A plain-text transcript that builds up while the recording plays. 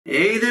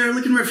Hey there,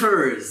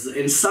 Licknriffers!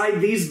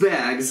 Inside these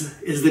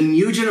bags is the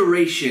new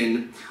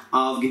generation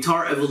of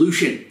Guitar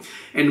Evolution,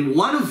 and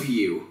one of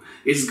you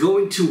is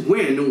going to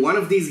win one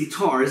of these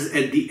guitars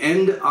at the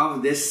end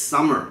of this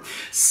summer.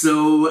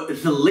 So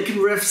the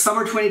Licknriff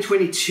Summer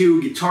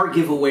 2022 guitar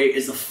giveaway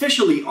is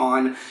officially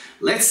on.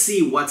 Let's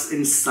see what's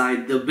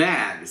inside the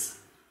bags.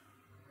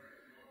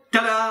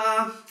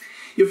 Ta-da!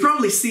 You've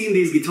probably seen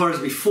these guitars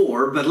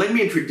before, but let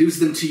me introduce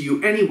them to you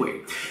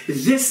anyway.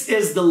 This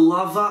is the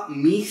Lava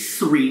Me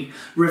 3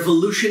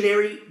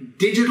 revolutionary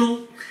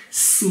digital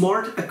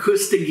smart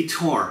acoustic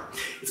guitar.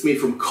 It's made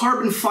from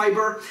carbon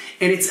fiber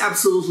and it's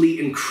absolutely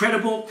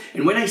incredible.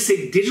 And when I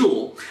say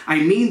digital, I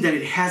mean that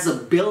it has a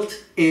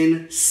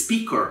built-in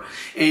speaker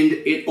and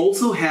it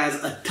also has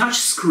a touch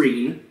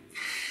screen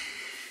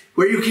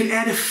where you can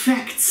add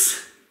effects.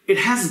 It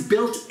has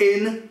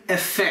built-in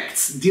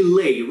effects,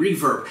 delay,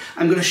 reverb.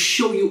 I'm going to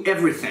show you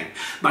everything,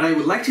 but I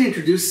would like to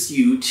introduce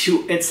you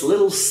to its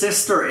little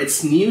sister,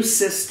 its new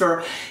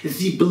sister,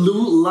 the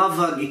Blue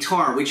Lava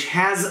guitar, which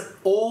has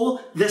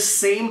all the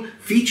same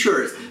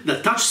features.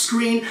 The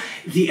touchscreen,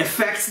 the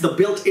effects, the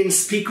built-in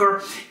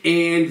speaker,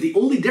 and the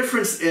only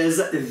difference is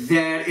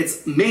that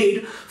it's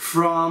made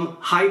from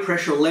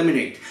high-pressure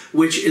laminate,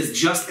 which is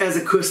just as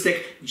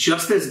acoustic,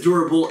 just as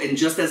durable, and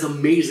just as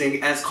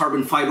amazing as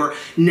carbon fiber.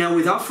 Now,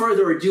 without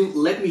further ado,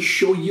 let me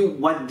show you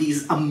what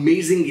these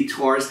amazing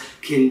guitars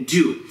can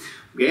do.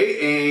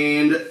 Okay,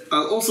 and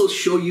I'll also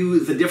show you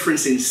the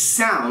difference in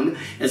sound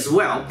as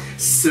well.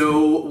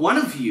 So one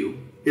of you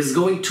is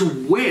going to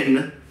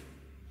win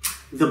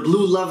the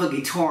Blue Lava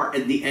guitar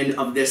at the end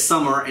of this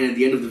summer, and at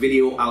the end of the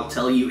video I'll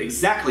tell you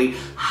exactly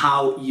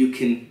how you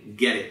can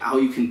get it, how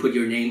you can put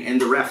your name in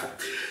the raffle.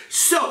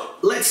 So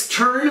let's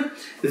turn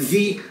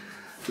the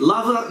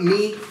Lava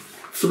Me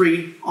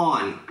 3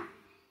 on.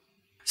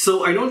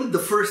 So I know that the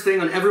first thing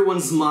on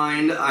everyone's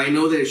mind, I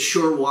know that it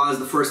sure was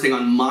the first thing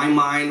on my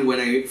mind when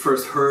I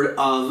first heard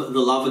of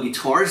the Lava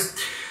guitars,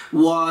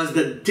 was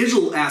the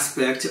digital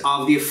aspect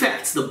of the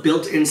effects, the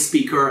built-in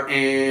speaker,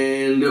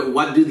 and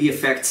what do the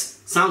effects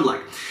sound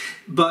like.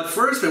 But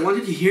first I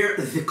wanted to hear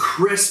the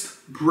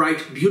crisp,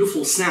 bright,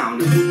 beautiful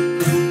sound,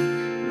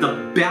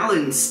 the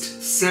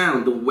balanced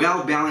sound, the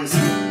well-balanced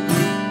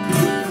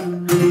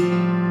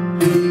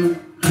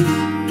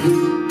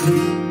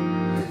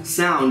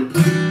sound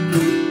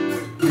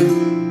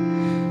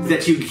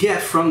that you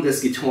get from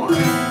this guitar.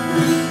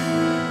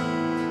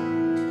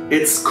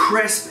 It's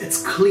crisp,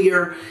 it's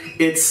clear,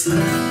 it's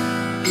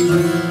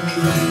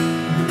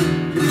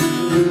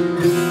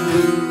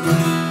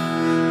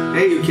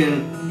hey, you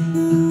can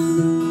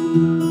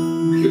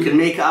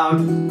make out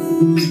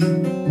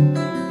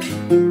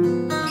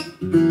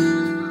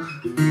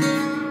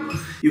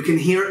you can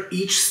hear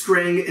each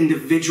string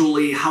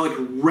individually, how it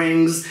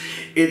rings.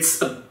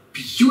 It's a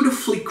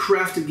beautifully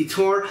crafted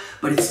guitar,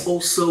 but it's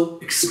also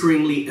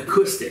extremely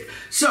acoustic.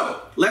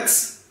 So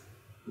let's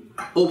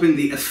open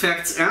the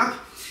effects app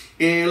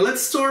and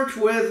let's start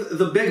with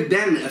the Big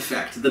Ben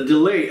effect, the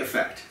delay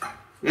effect.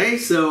 Okay,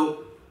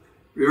 so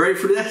you ready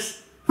for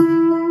this?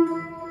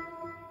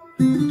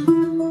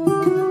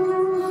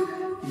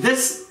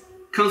 This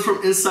comes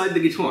from inside the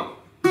guitar.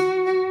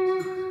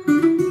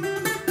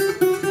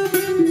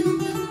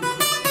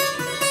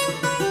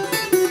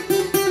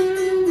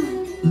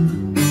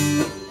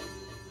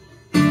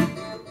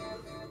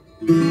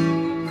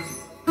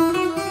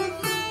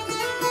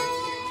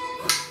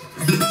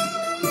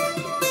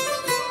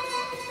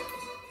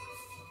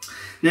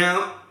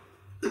 Now,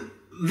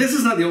 this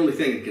is not the only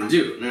thing it can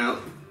do. Now,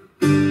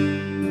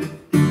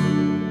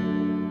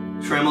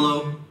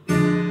 tremolo.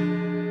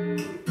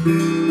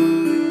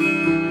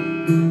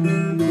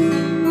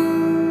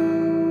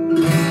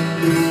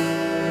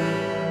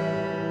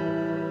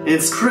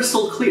 It's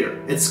crystal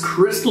clear. It's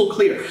crystal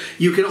clear.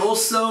 You can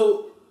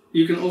also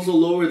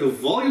lower the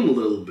volume a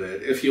little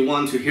bit if you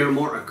want to hear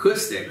more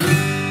acoustic.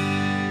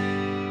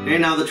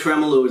 And now the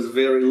tremolo is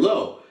very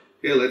low.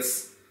 Okay,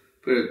 let's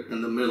put it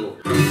in the middle.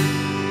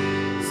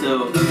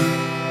 So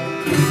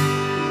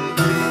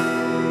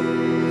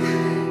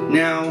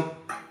now,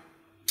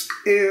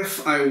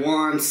 if I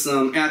want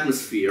some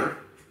atmosphere,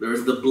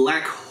 there's the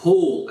black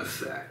hole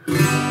effect.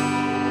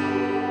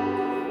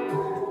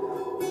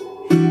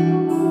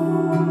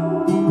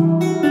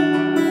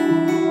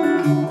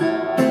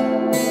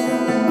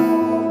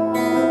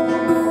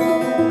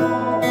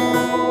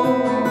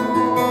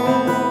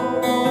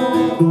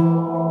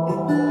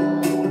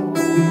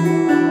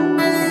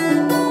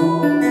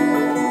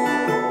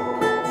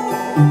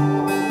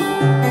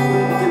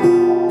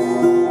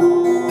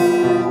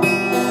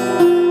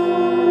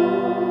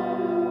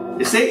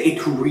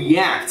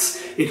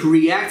 It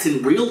reacts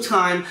in real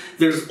time.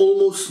 There's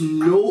almost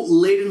no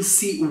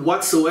latency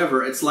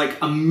whatsoever. It's like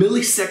a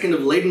millisecond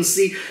of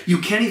latency. You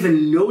can't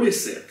even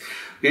notice it.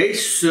 Okay,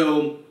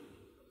 so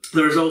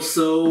there's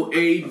also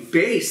a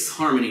bass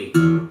harmony.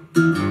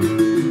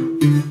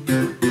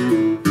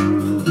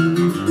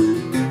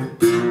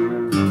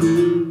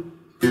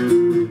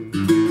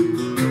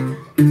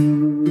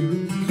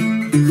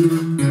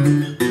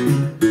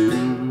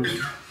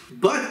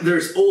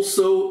 there's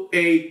also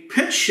a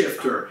pitch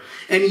shifter,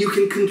 and you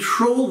can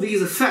control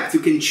these effects.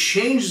 You can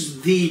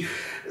change the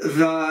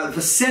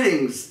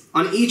settings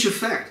on each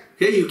effect.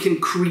 Okay, you can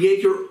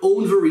create your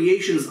own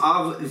variations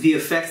of the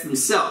effects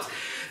themselves.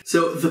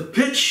 So the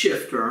pitch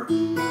shifter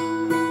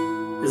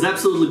is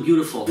absolutely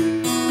beautiful.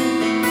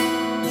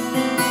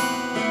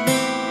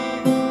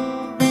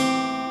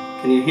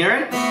 Can you hear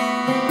it?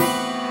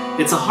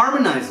 It's a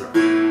harmonizer.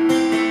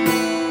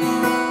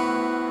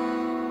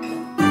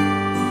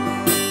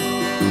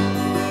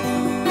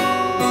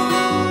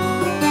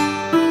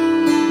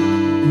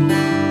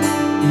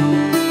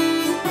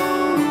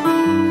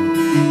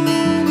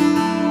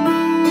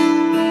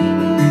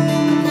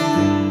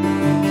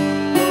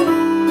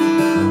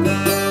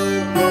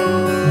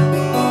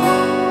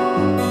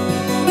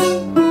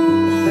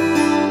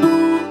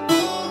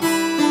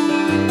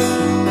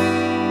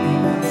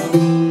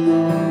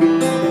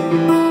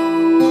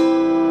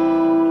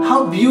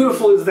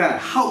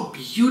 How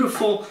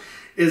beautiful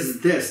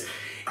is this?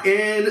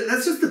 And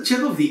that's just the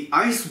tip of the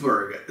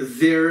iceberg.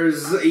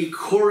 There's a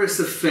chorus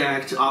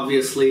effect,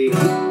 obviously. You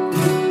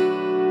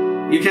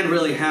can't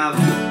really have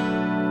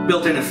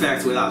built-in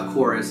effects without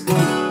chorus.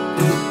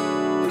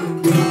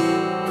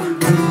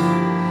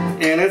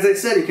 And as I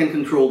said, you can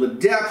control the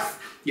depth,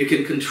 you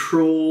can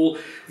control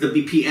the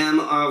BPM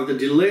of the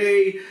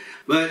delay,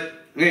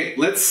 but hey,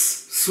 let's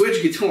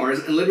switch guitars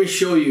and let me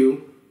show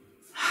you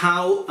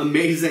how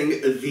amazing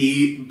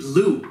the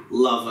blue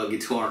lava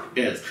guitar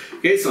is.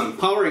 Okay, so I'm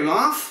powering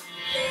off.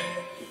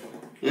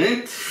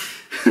 Okay.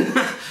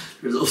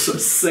 There's also a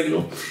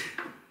signal.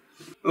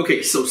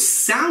 Okay, so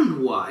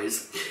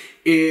sound-wise,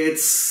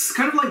 it's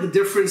kind of like the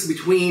difference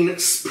between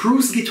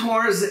spruce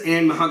guitars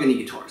and mahogany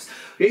guitars.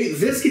 Okay,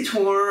 this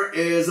guitar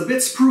is a bit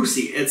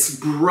sprucey. It's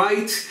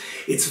bright,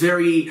 it's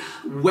very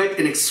wet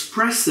and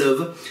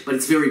expressive, but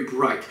it's very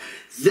bright.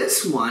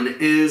 This one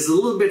is a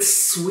little bit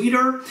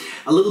sweeter,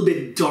 a little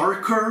bit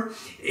darker,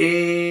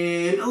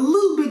 and a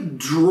little bit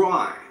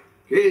dry,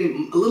 okay?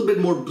 A little bit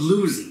more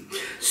bluesy.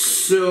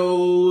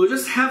 So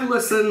just have a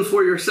listen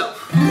for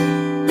yourself.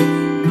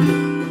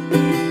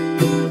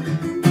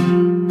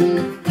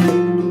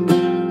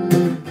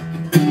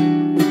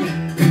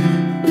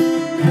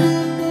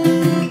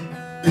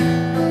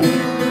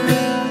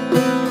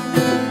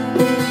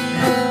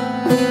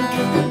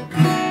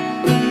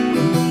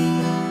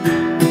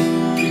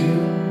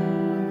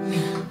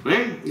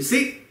 You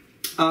see,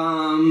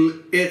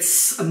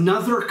 it's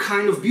another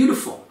kind of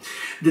beautiful.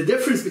 The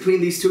difference between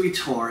these two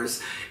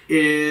guitars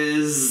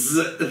is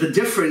the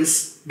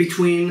difference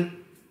between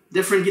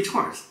different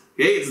guitars.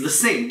 Okay, it's the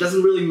same. It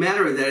doesn't really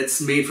matter that it's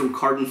made from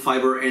carbon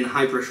fiber and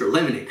high pressure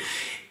laminate.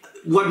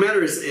 What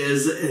matters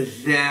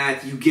is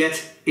that you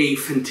get a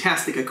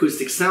fantastic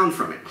acoustic sound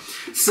from it.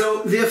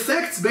 So the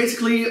effects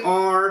basically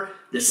are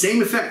the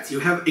same effects. You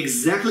have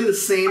exactly the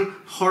same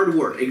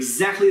hardware,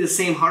 exactly the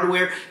same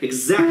hardware,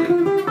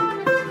 exactly.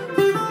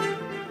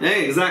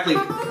 Hey, exactly.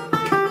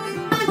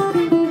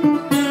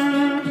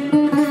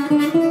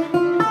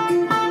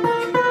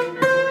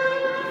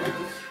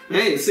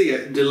 Hey, you see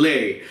a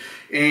delay.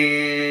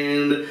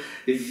 And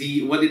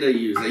what did I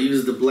use? I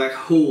used the black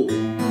hole.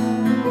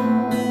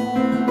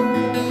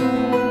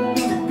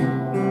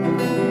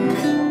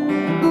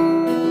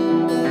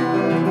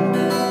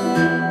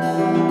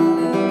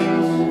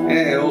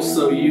 And I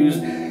also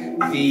used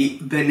the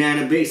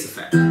banana bass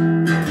effect.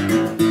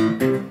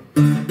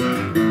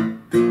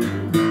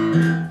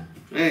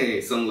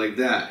 Something like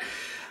that.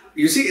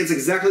 You see, it's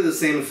exactly the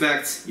same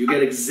effects. You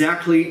get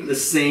exactly the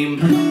same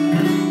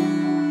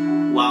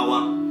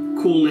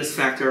coolness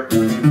factor.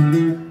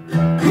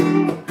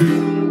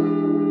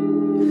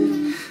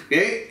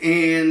 Okay,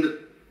 and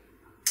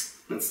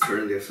let's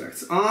turn the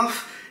effects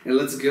off and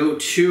let's go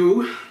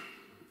to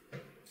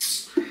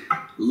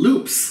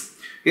loops.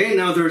 Okay,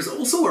 now there's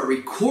also a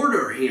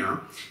recorder here.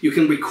 You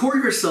can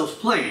record yourself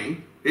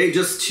playing, okay,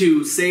 just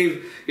to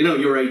save,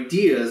 your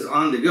ideas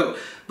on the go.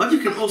 But you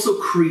can also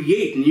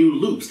create new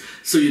loops.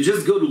 So you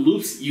just go to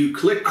loops, you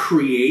click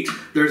create,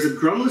 there's a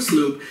drumless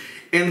loop,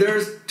 and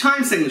there's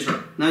time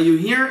signature. Now you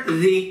hear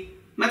the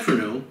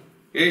metronome.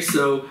 Okay,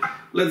 so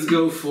let's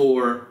go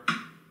for,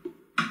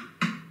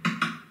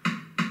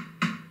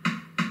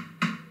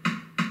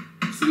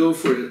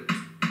 the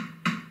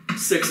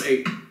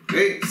 6/8.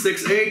 Okay,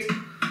 6/8,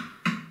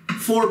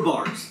 4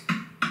 bars.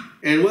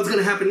 And what's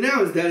gonna happen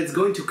now is that it's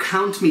going to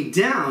count me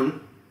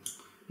down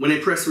when I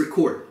press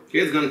record. Okay,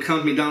 it's going to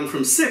count me down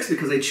from 6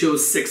 because I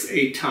chose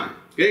 6/8 time.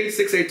 Okay,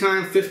 6/8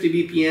 time, 50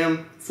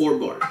 BPM, 4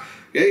 bars.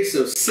 Okay,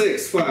 so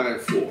 6,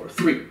 5, 4,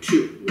 3,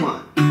 2,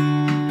 1.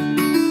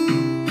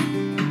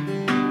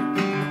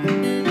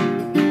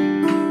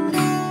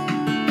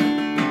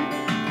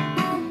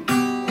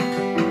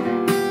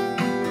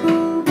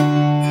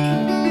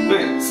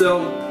 Alright,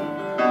 so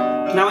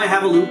now I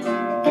have a loop.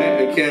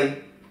 Okay, I can.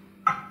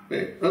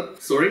 Okay, oh,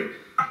 sorry.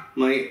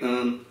 My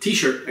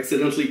t-shirt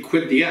accidentally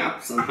quit the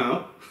app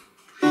somehow.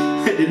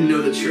 I didn't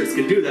know that shirts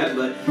could do that,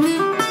 but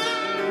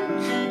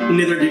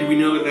neither did we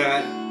know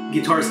that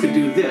guitars could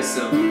do this,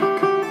 so.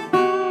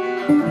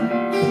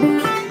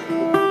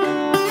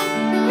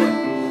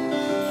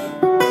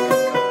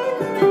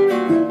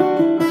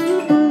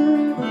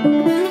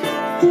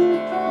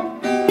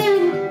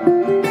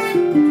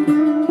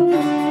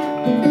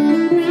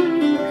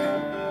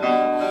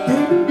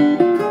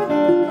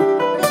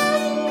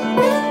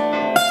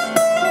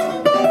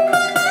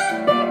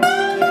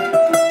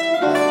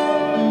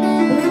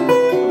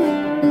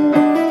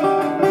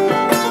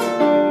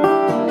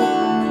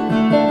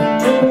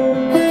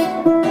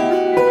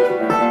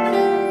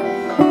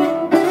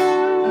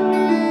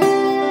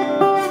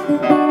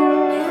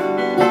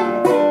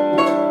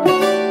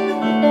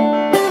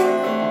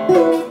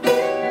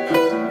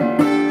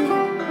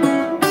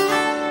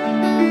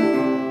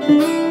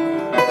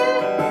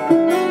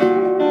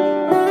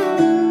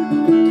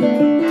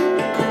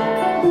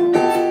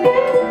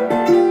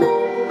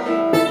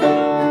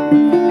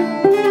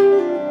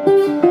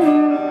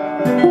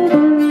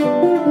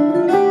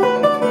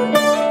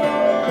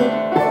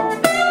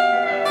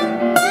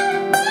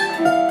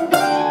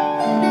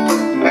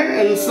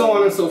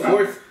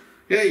 forth.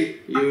 Okay,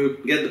 you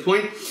get the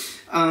point.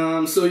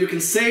 So you can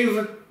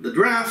save the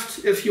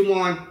draft if you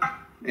want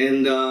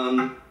and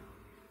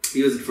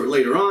use it for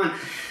later on.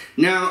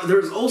 Now,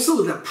 there's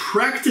also the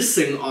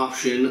practicing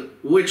option,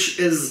 which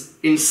is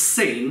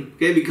insane,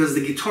 okay, because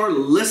the guitar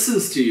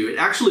listens to you. It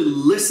actually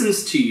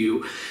listens to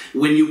you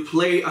when you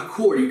play a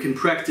chord. You can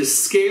practice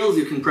scales,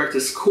 you can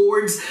practice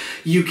chords,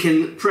 you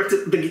can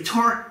practice... The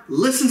guitar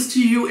listens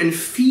to you and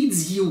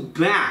feeds you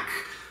back,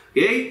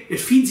 okay? It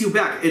feeds you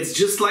back. It's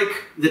just like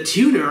the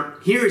tuner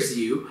hears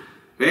you,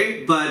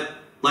 okay? But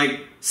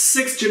like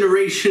 6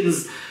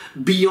 generations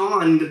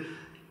beyond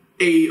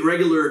a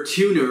regular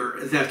tuner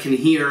that can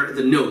hear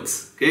the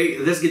notes, okay?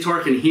 This guitar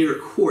can hear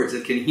chords,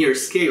 it can hear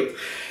scales.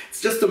 It's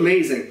just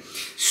amazing.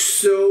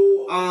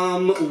 So,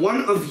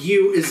 one of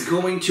you is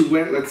going to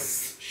win,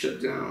 let's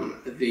shut down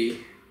the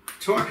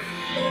guitar.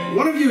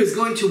 One of you is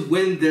going to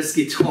win this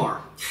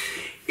guitar.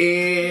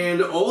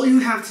 And all you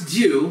have to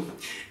do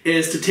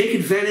is to take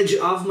advantage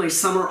of my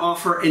summer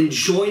offer and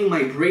join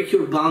my Break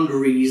Your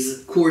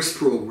Boundaries course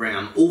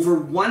program. Over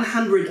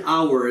 100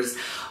 hours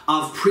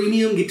of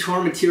premium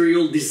guitar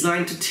material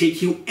designed to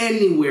take you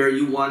anywhere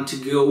you want to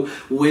go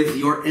with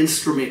your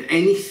instrument.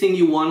 Anything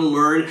you want to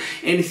learn,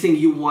 anything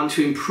you want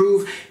to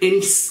improve,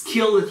 any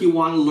skill that you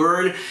want to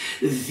learn.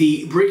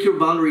 The Break Your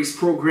Boundaries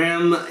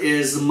program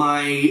is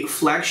my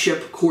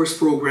flagship course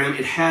program.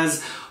 It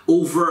has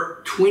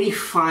over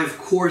 25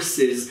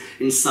 courses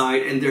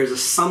inside, and there's a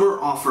summer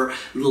offer.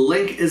 The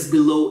link is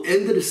below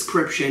in the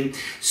description.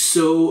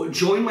 So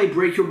join my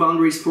Break Your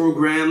Boundaries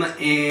program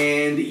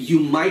and you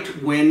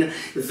might win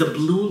the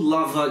Blue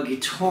Lava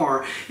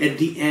guitar at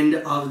the end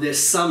of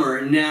this summer.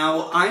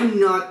 Now, I'm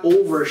not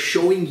over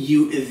showing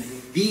you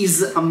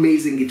these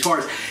amazing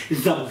guitars.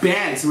 The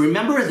bags,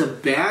 remember the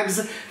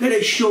bags that I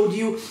showed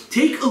you?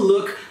 Take a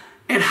look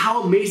at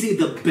how amazing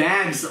the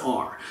bags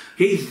are.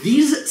 Okay,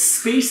 these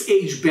space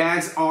age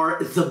bags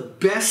are the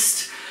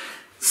best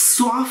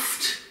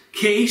soft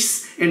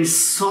case and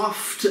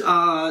soft,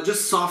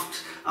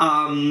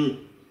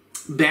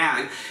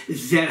 bag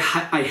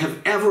that I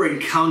have ever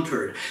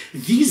encountered.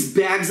 These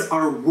bags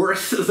are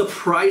worth the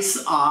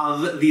price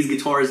of these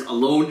guitars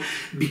alone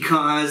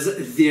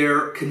because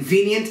they're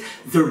convenient,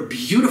 they're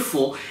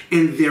beautiful,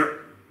 and they're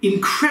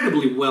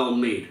incredibly well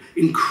made.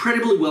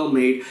 Incredibly well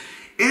made,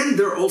 and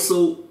they're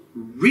also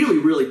really,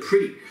 really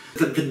pretty.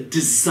 The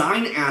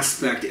design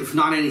aspect, if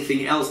not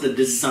anything else, the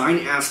design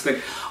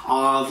aspect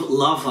of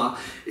Lava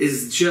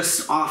is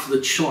just off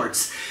the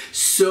charts.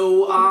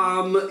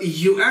 So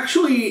you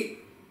actually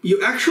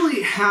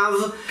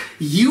have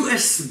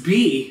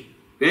USB,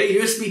 okay,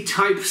 USB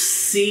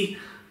Type-C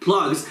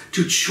plugs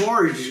to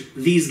charge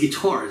these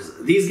guitars.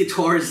 These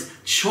guitars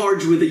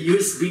charge with a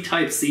USB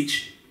Type-C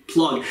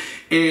plug,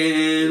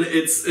 and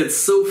it's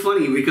so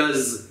funny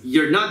because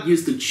you're not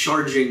used to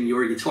charging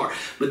your guitar,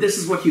 but this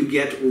is what you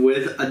get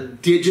with a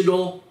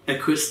digital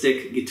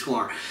acoustic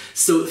guitar.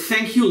 So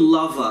thank you,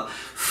 Lava,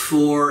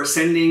 for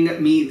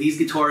sending me these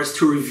guitars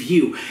to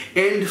review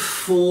and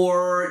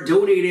for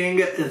donating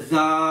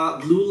the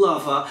Blue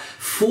Lava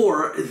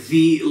for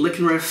the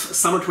Licknriff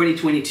Summer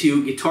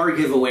 2022 guitar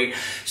giveaway.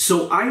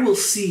 So I will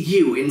see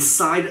you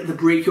inside the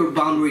Break Your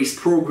Boundaries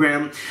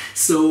program.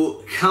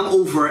 So come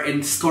over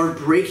and start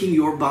breaking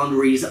your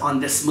boundaries on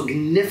this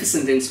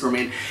magnificent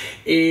instrument,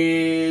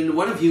 and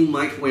one of you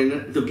might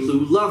win the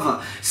Blue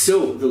Lava.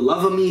 So the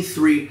Lava Me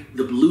 3,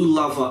 the Blue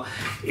Lava,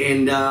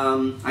 and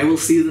I will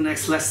see you in the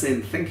next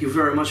lesson. Thank you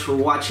very much for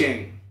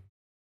watching.